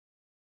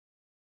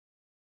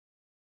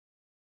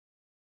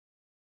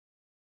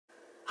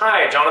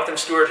Hi, Jonathan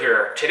Stewart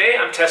here. Today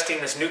I'm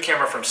testing this new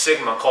camera from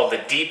Sigma called the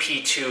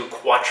DP2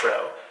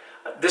 Quattro.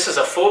 This is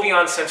a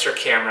Foveon sensor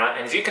camera,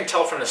 and as you can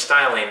tell from the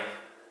styling,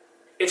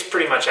 it's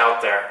pretty much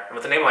out there. And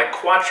with a name like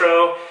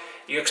Quattro,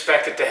 you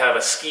expect it to have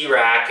a ski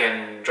rack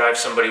and drive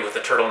somebody with a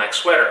turtleneck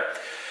sweater.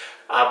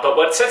 But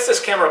what sets this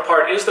camera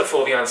apart is the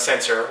Foveon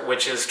sensor,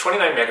 which is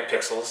 29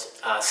 megapixels.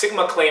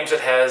 Sigma claims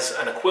it has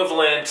an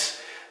equivalent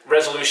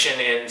resolution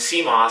in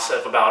CMOS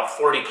of about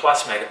 40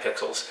 plus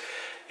megapixels.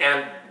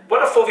 And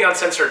what a Foveon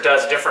sensor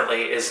does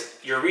differently is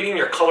you're reading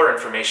your color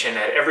information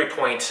at every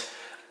point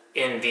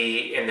in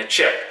the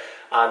chip.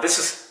 This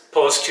is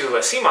opposed to a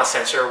CMOS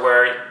sensor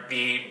where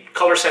the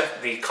color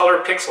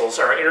pixels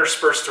are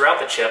interspersed throughout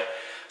the chip,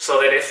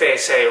 so that if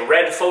a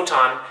red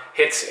photon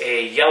hits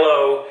a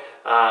yellow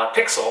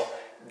pixel,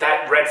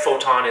 that red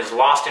photon is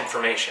lost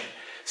information.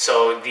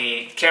 So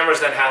the cameras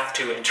then have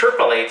to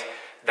interpolate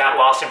that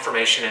lost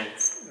information and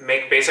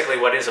make basically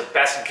what is a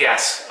best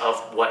guess of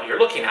what you're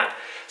looking at.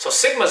 So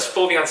Sigma's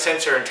Foveon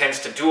sensor intends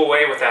to do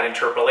away with that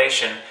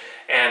interpolation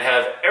and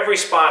have every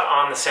spot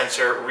on the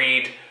sensor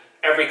read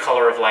every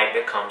color of light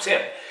that comes in.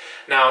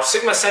 Now,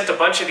 Sigma sent a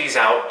bunch of these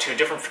out to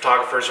different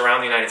photographers around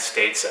the United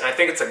States, and I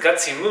think it's a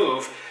gutsy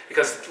move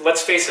because,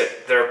 let's face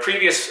it, their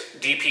previous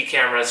DP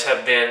cameras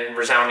have been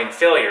resounding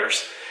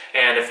failures,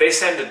 and if they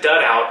send a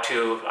dud out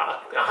to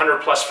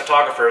 100 plus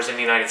photographers in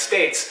the United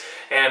States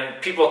and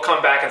people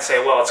come back and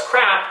say, well, it's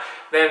crap,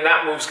 then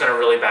that move's going to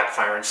really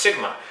backfire in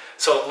Sigma.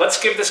 So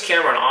let's give this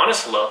camera an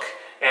honest look,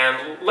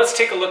 and let's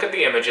take a look at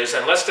the images,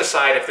 and let's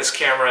decide if this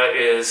camera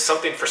is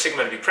something for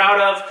Sigma to be proud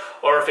of,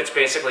 or if it's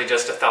basically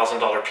just a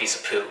 $1,000 piece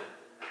of poo.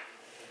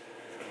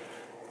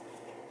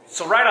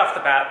 So right off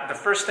the bat, the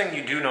first thing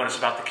you do notice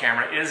about the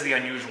camera is the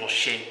unusual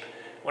shape.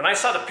 When I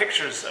saw the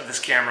pictures of this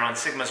camera on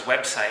Sigma's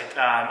website,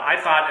 I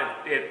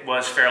thought it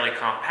was fairly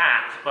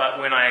compact, but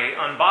when I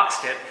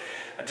unboxed it,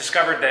 I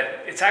discovered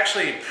that it's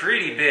actually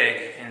pretty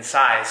big in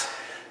size.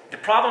 The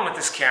problem with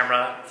this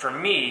camera, for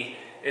me,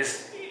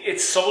 is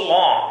it's so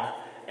long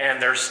and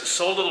there's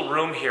so little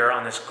room here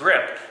on this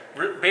grip.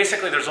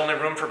 Basically, there's only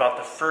room for about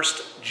the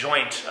first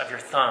joint of your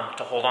thumb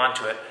to hold on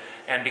to it.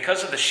 And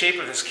because of the shape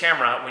of this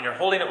camera, when you're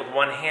holding it with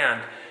one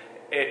hand,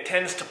 it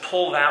tends to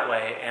pull that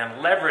way,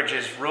 and leverage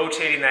is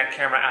rotating that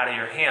camera out of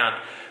your hand.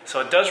 So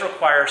it does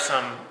require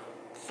some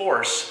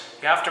force.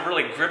 You have to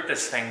really grip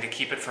this thing to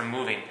keep it from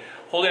moving.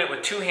 Holding it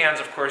with two hands,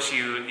 of course,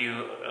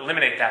 you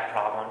eliminate that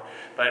problem.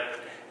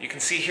 But you can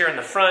see here in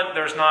the front,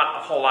 there's not a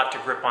whole lot to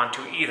grip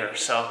onto either.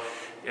 So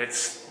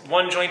it's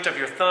one joint of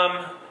your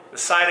thumb, the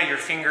side of your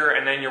finger,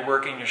 and then you're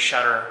working your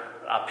shutter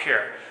up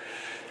here.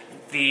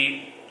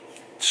 The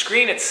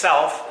screen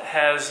itself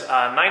has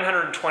a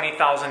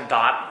 920,000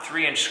 dot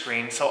 3-inch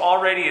screen, so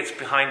already it's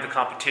behind the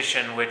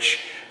competition,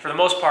 which for the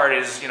most part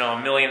is,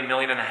 a million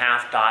and a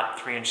half dot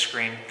 3-inch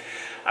screen.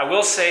 I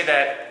will say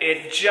that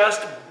it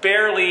just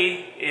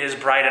barely is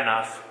bright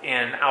enough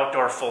in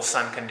outdoor full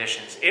sun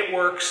conditions. It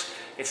works,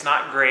 it's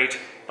not great,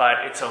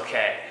 but it's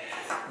okay.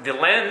 The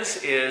lens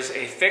is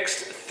a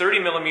fixed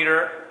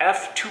 30mm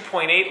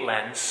f2.8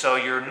 lens, so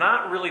you're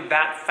not really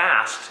that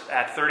fast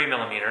at 30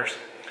 millimeters.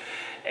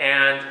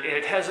 And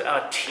it has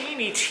a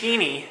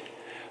teeny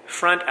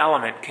front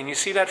element. Can you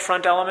see that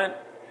front element?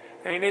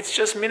 I mean, it's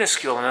just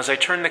minuscule, and as I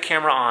turn the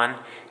camera on,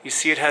 you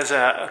see it has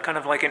a kind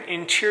of like an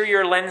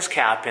interior lens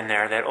cap in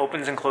there that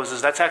opens and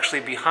closes. That's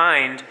actually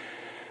behind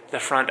the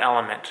front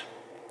element.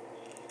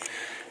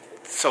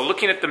 So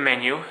looking at the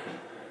menu,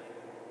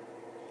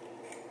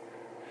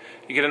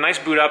 you get a nice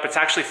boot up. It's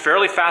actually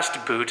fairly fast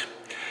to boot,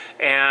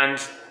 and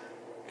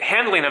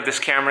handling of this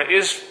camera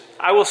is,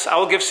 I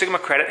will give Sigma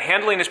credit,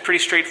 handling is pretty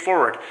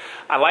straightforward.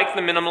 I like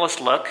the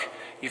minimalist look.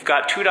 You've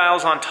got two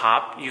dials on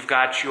top. You've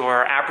got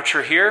your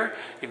aperture here.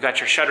 You've got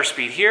your shutter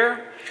speed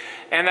here.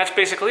 And that's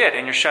basically it.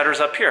 And your shutter's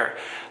up here.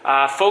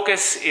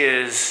 Focus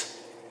is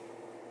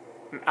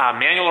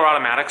manual or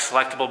automatic,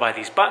 selectable by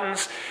these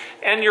buttons.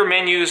 And your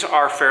menus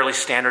are fairly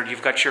standard.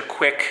 You've got your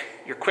quick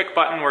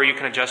button where you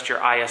can adjust your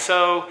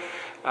ISO,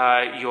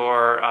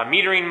 your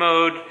metering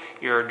mode,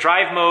 your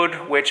drive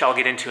mode, which I'll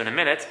get into in a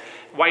minute,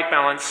 white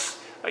balance,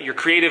 your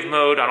creative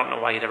mode, I don't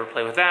know why you'd ever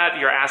play with that,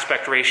 your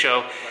aspect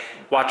ratio.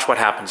 Watch what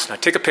happens. Now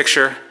take a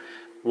picture.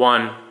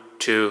 1,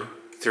 2,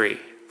 3,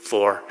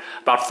 4.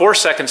 About 4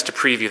 seconds to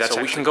preview.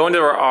 So we can go into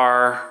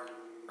our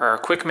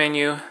quick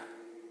menu.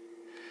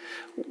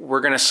 We're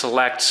going to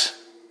select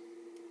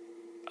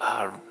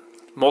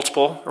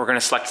multiple. We're going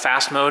to select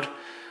fast mode.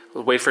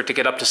 We'll wait for it to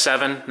get up to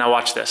 7. Now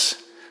watch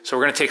this. So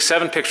we're going to take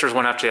 7 pictures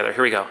one after the other.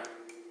 Here we go.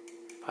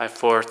 5,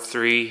 4,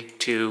 3,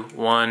 2,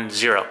 1,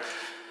 0.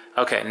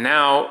 Okay,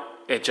 now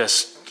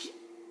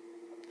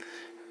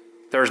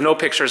there's no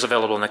pictures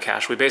available in the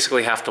cache. We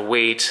basically have to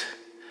wait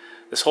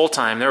this whole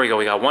time. There we go.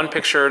 We got 1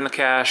 picture in the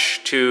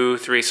cache, 2,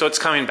 3. So it's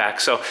coming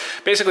back. So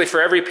basically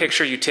for every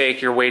picture you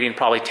take, you're waiting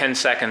probably 10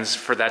 seconds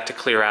for that to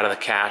clear out of the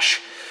cache.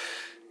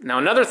 Now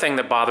another thing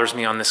that bothers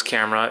me on this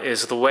camera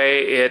is the way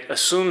it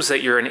assumes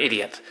that you're an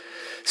idiot.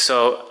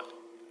 So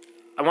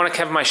I want to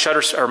have my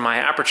shutter or my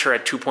aperture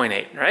at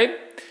 2.8, right?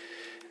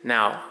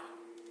 Now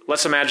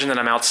let's imagine that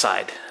I'm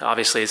outside.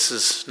 Obviously, this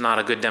is not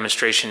a good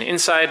demonstration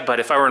inside, but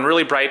if I were in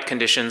really bright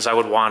conditions, I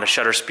would want a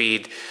shutter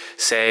speed,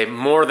 say,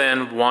 more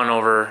than 1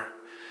 over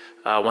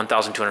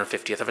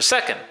 1,250th of a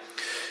second.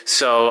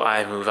 So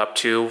I move up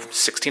to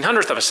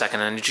 1/1600th of a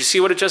second, and did you see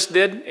what it just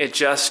did? It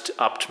just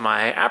upped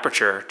my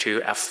aperture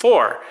to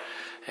f4.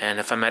 And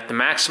if I'm at the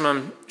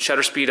maximum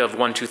shutter speed of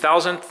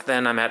 1/2000th,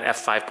 then I'm at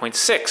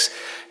f5.6.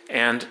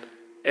 And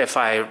if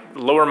I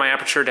lower my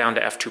aperture down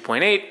to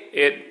f2.8,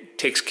 it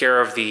takes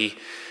care of the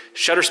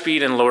shutter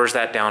speed and lowers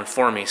that down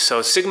for me.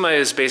 So Sigma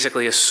is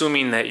basically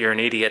assuming that you're an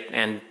idiot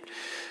and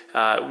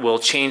will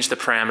change the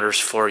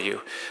parameters for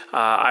you.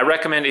 I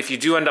recommend, if you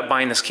do end up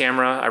buying this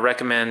camera, I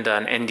recommend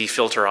an ND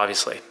filter,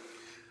 obviously.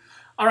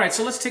 All right,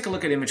 so let's take a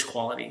look at image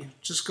quality.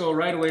 Just go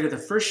right away to the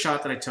first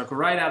shot that I took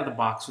right out of the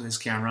box with this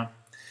camera.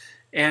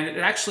 And it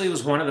actually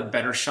was one of the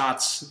better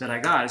shots that I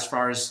got as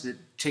far as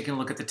taking a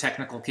look at the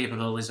technical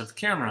capabilities of the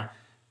camera.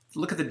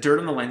 Look at the dirt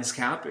on the lens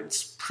cap.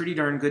 It's pretty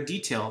darn good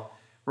detail.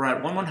 We're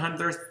at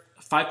 1/100th,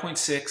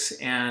 5.6,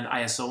 and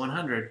ISO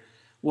 100.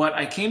 What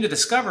I came to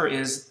discover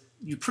is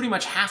you pretty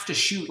much have to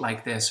shoot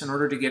like this in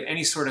order to get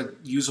any sort of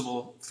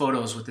usable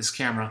photos with this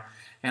camera.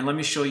 And let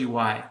me show you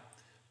why.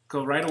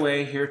 Go right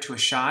away here to a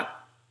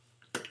shot.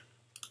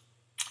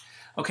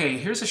 Okay,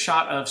 here's a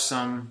shot of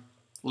some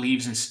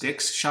leaves and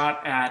sticks,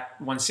 shot at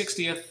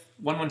 1/60th,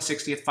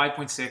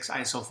 5.6,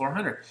 ISO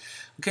 400.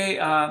 Okay,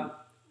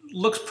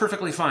 looks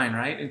perfectly fine,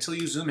 right? Until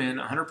you zoom in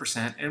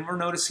 100%, and we're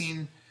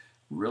noticing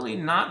really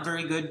not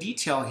very good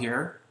detail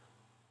here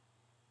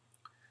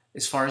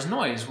as far as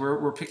noise.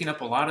 We're picking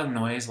up a lot of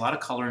noise, a lot of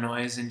color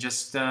noise, and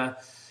just,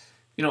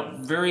 you know,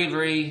 very,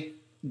 very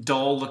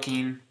dull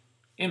looking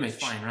image.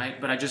 Fine, right?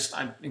 But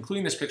I'm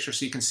including this picture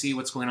so you can see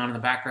what's going on in the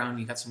background.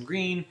 You got some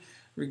green,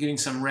 we're getting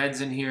some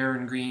reds in here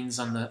and greens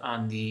on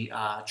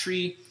the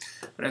tree.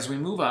 But as we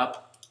move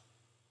up,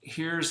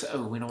 here's,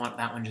 oh, we don't want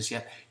that one just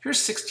yet. Here's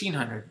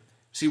 1600.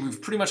 See,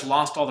 we've pretty much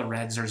lost all the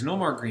reds. There's no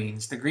more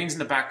greens. The greens in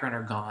the background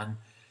are gone.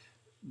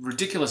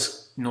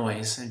 Ridiculous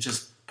noise and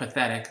just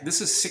pathetic.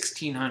 This is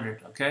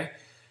 1600, okay?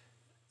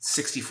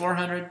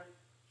 6400,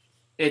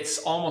 it's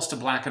almost a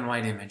black and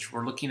white image.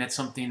 We're looking at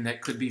something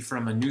that could be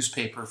from a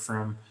newspaper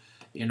from,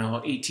 you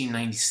know,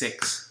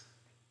 1896.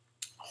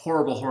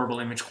 Horrible, horrible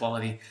image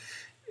quality.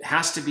 It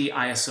has to be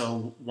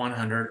ISO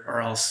 100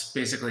 or else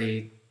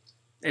basically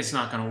it's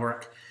not going to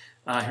work.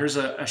 Here's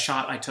a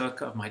shot I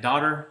took of my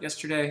daughter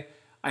yesterday.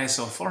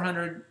 ISO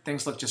 400,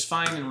 things look just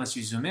fine unless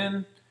you zoom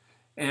in,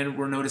 and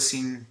we're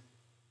noticing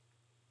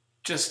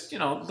just, you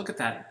know, look at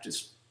that,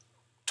 just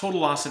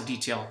total loss of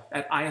detail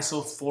at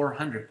ISO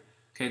 400.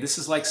 Okay, this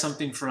is like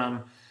something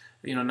from,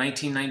 you know,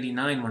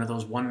 1999, one of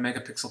those 1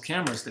 megapixel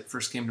cameras that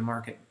first came to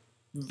market.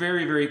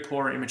 Very, very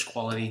poor image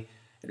quality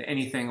at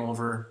anything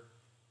over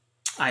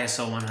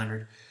ISO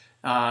 100.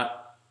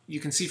 You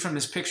can see from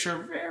this picture,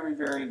 very,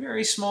 very,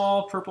 very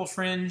small purple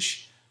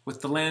fringe with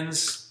the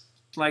lens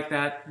like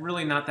that.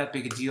 Really not that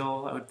big a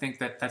deal. I would think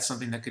that that's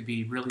something that could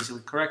be really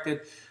easily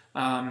corrected.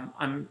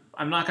 I'm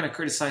not going to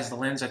criticize the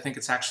lens. I think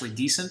it's actually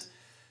decent.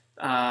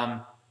 You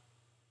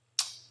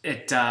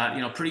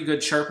know, pretty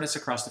good sharpness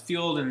across the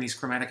field, and these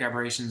chromatic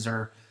aberrations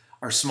are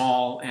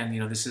small. And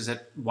you know, this is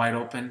at wide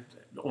open,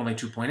 only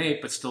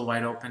 2.8, but still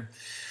wide open.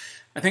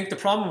 I think the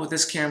problem with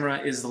this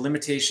camera is the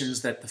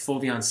limitations that the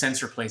Foveon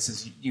sensor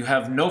places. You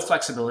have no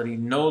flexibility,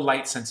 no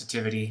light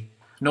sensitivity,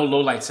 no low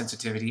light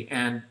sensitivity,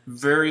 and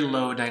very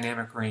low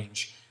dynamic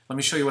range. Let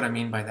me show you what I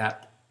mean by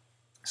that.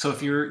 So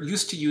if you're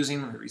used to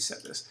using, let me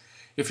reset this.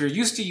 If you're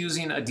used to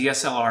using a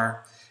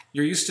DSLR,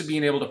 you're used to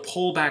being able to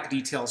pull back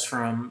details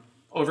from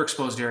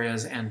overexposed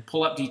areas and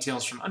pull up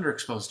details from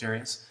underexposed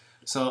areas.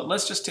 So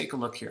let's just take a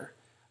look here.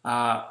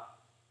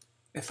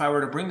 If I were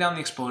to bring down the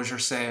exposure,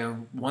 say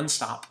 1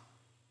 stop,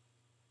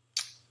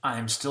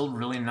 I'm still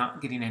really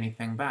not getting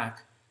anything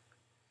back.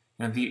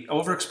 You know, the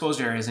overexposed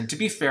areas, and to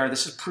be fair,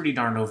 this is pretty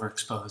darn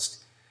overexposed.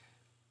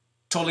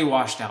 Totally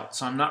washed out,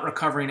 so I'm not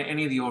recovering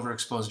any of the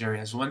overexposed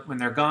areas. When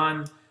they're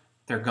gone,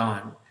 they're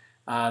gone.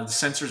 The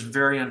sensor's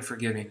very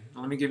unforgiving.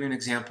 Let me give you an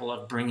example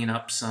of bringing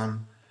up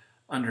some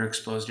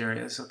underexposed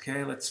areas.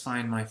 Okay, let's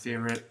find my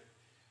favorite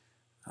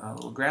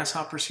little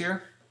grasshoppers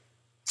here.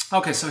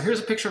 Okay, so here's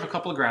a picture of a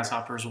couple of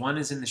grasshoppers. One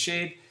is in the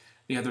shade,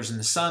 the other's in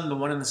the sun. The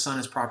one in the sun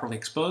is properly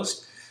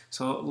exposed.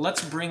 So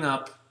let's bring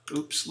up,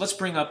 let's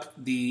bring up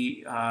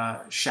the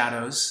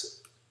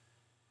shadows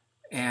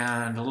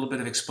and a little bit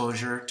of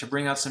exposure to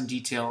bring out some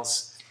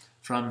details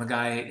from the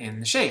guy in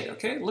the shade.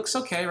 Okay, looks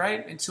okay,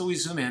 right? Until we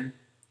zoom in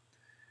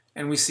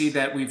and we see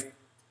that we've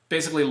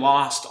basically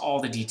lost all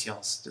the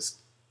details. Just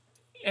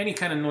any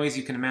kind of noise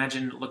you can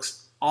imagine. It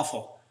looks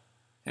awful.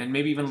 And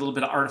maybe even a little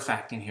bit of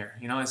artifacting here.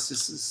 You know, it's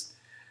just this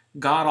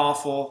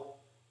god-awful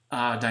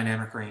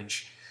dynamic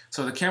range.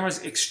 So the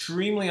camera's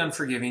extremely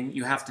unforgiving.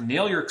 You have to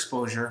nail your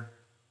exposure.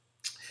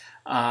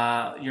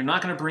 You're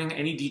not going to bring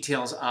any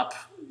details up,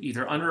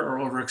 either under or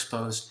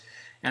overexposed.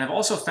 And I've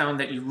also found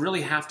that you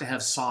really have to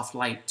have soft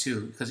light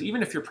too, because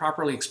even if you're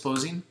properly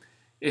exposing,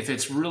 if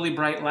it's really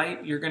bright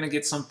light, you're going to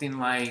get something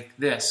like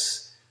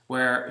this,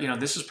 where, you know,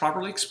 this is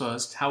properly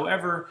exposed.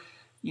 However,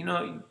 you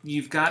know,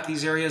 you've got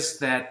these areas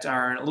that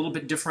are a little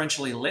bit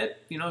differentially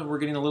lit. You know, we're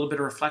getting a little bit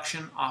of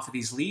reflection off of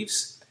these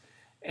leaves,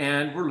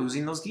 and we're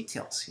losing those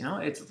details. You know,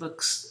 it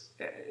looks,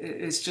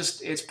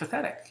 it's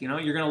pathetic. You know,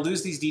 you're going to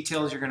lose these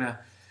details. You're going to,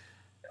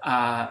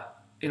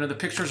 you know, the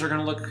pictures are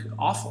going to look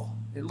awful.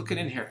 Look at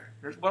in here.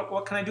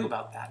 What can I do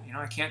about that? You know,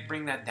 I can't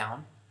bring that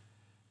down.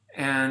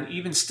 And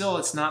even still,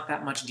 it's not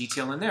that much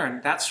detail in there.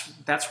 And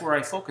that's where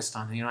I focused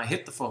on. You know, I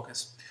hit the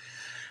focus.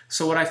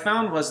 So what I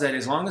found was that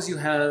as long as you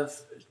have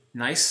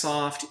nice,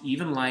 soft,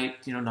 even light,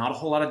 you know, not a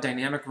whole lot of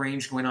dynamic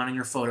range going on in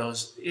your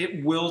photos,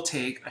 it will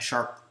take a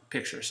sharp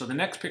picture. So the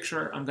next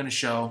picture I'm going to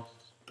show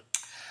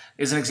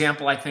is an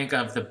example, I think,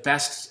 of the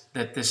best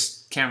that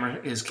this camera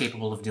is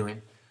capable of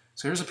doing.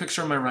 So here's a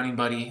picture of my running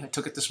buddy. I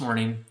took it this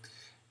morning.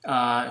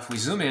 If we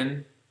zoom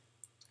in,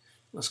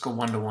 let's go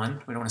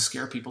 1:1. We don't want to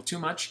scare people too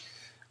much.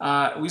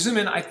 We zoom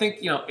in, I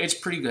think, you know, it's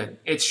pretty good.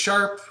 It's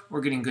sharp.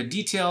 We're getting good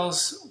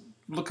details.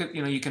 Look at,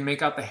 you know, you can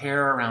make out the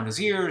hair around his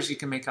ears. You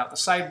can make out the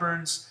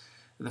sideburns,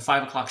 the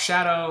 5 o'clock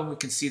shadow. We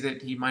can see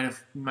that he might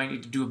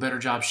need to do a better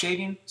job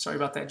shading. Sorry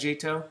about that,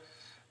 J-Toe.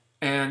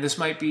 And this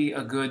might be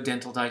a good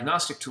dental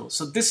diagnostic tool.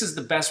 So this is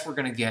the best we're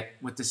going to get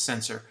with this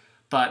sensor.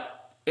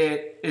 But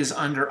it is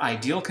under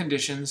ideal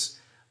conditions,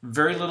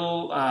 very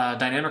little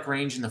dynamic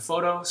range in the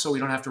photo, so we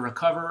don't have to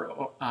recover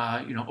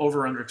you know,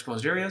 over or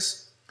underexposed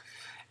areas.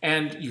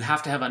 And you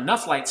have to have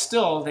enough light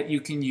still that you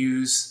can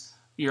use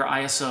your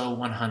ISO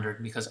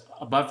 100, because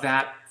above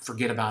that,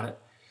 forget about it.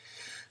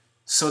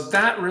 So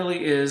that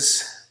really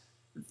is,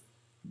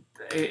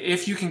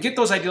 if you can get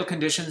those ideal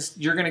conditions,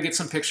 you're going to get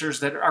some pictures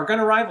that are going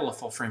to rival a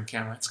full frame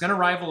camera. It's going to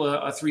rival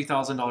a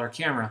 $3,000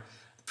 camera.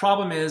 The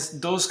problem is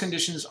those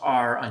conditions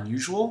are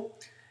unusual,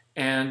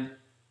 and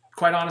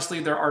quite honestly,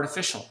 they're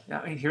artificial.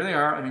 I mean, here they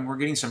are. I mean, we're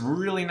getting some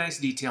really nice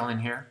detail in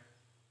here.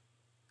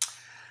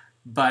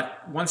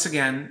 But once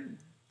again,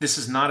 this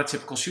is not a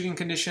typical shooting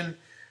condition.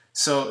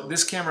 So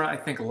this camera, I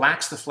think,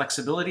 lacks the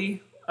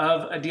flexibility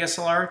of a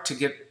DSLR to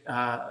get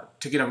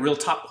a real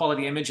top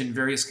quality image in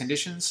various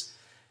conditions.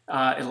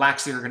 It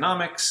lacks the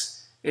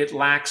ergonomics. It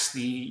lacks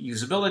the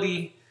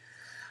usability.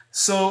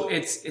 So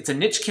it's a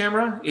niche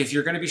camera. If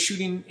you're going to be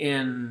shooting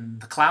in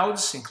the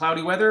clouds, in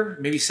cloudy weather,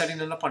 maybe setting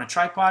it up on a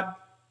tripod,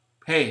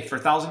 hey, for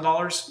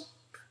 $1,000,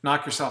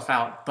 knock yourself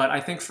out. But I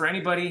think for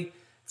anybody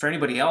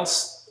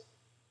else,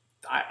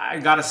 I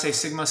gotta say,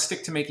 Sigma,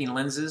 stick to making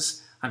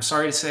lenses. I'm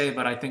sorry to say,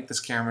 but I think this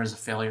camera is a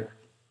failure.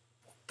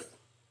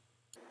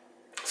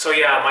 So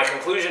yeah, my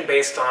conclusion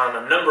based on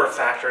a number of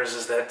factors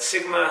is that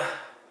Sigma,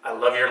 I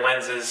love your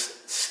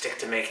lenses, stick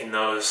to making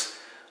those.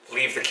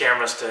 Leave the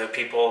cameras to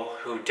people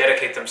who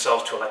dedicate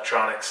themselves to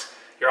electronics.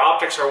 Your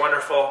optics are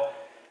wonderful.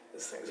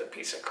 This thing's a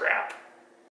piece of crap.